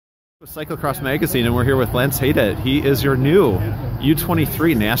Cyclocross Magazine, and we're here with Lance Haidet. He is your new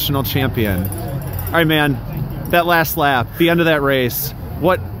U23 national champion. All right, man, that last lap, the end of that race,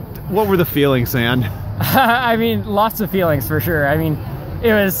 what were the feelings, man? I mean, lots of feelings for sure. I mean,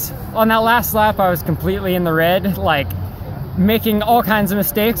 it was, on that last lap, I was completely in the red, like making all kinds of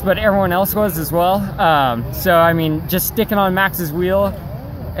mistakes, but everyone else was as well. So, I mean, just sticking on Max's wheel.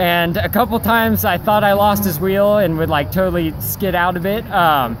 And a couple times I thought I lost his wheel and would like totally skid out a bit.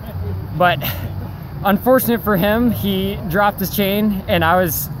 But unfortunate for him, he dropped his chain and I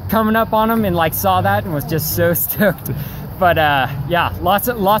was coming up on him and like saw that and was just so stoked. But yeah, lots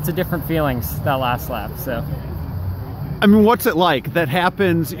of different feelings that last lap. So I mean, what's it like? That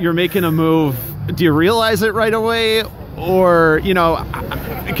happens, you're making a move. Do you realize it right away? Or, you know,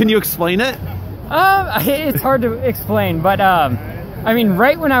 can you explain it? It's hard to explain, but I mean,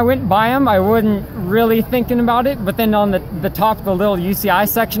 right when I went by him, I wasn't really thinking about it. But then on the top of the little UCI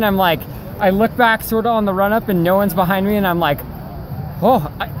section, I'm like, I look back sort of on the run up and no one's behind me. And I'm like,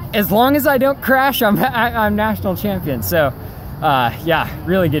 oh, as long as I don't crash, I'm national champion. So yeah,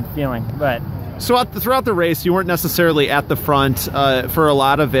 really good feeling. But so throughout the race, you weren't necessarily at the front for a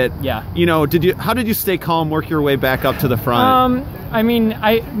lot of it. Yeah. You know, how did you stay calm, work your way back up to the front? I mean,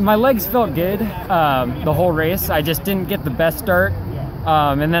 my legs felt good the whole race. I just didn't get the best start.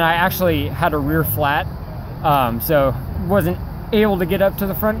 And then I actually had a rear flat, so wasn't able to get up to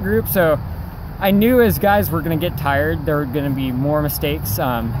the front group. So I knew as guys were going to get tired, there were going to be more mistakes,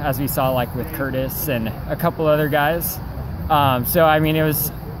 as we saw like with Curtis and a couple other guys. So I mean, it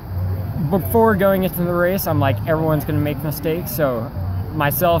was before going into the race, I'm like, everyone's going to make mistakes. So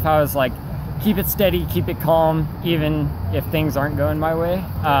myself, I was like, keep it steady, keep it calm, even if things aren't going my way.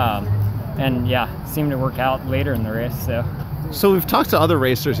 And yeah, seemed to work out later in the race. So we've talked to other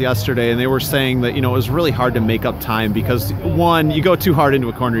racers yesterday, and they were saying that, you know, it was really hard to make up time because, one, you go too hard into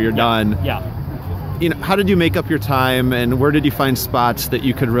a corner, you're done. Yeah. You know, how did you make up your time, and where did you find spots that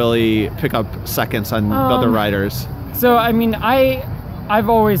you could really pick up seconds on other riders? So, I mean, I've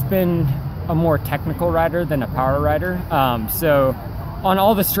always been a more technical rider than a power rider. So on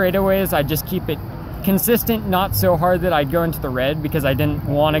all the straightaways, I just keep it consistent, not so hard that I'd go into the red because I didn't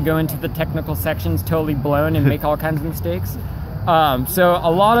want to go into the technical sections totally blown and make all kinds of mistakes. So a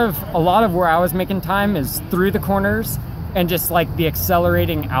lot of where I was making time is through the corners and just like the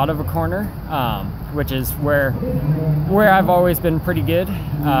accelerating out of a corner, which is where I've always been pretty good.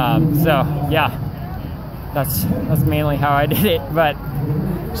 So yeah, that's mainly how I did it. But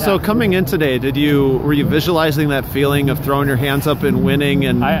yeah. So coming in today, were you visualizing that feeling of throwing your hands up and winning,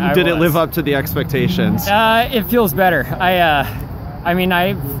 and did it live up to the expectations? It feels better. I mean,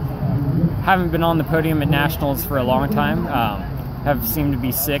 I haven't been on the podium at nationals for a long time. Have seemed to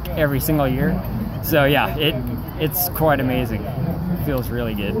be sick every single year. So yeah, it's quite amazing. It feels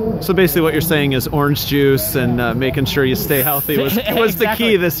really good. So basically what you're saying is orange juice and making sure you stay healthy was exactly. The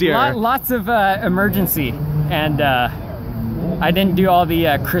key this year. Lots of emergency, and I didn't do all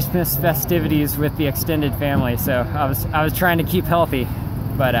the Christmas festivities with the extended family, so I was trying to keep healthy.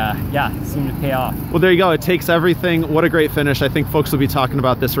 But yeah, it seemed to pay off. Well, there you go. It takes everything. What a great finish. I think folks will be talking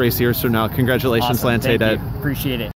about this race years from now. Congratulations, awesome. Lance Haidet. Appreciate it.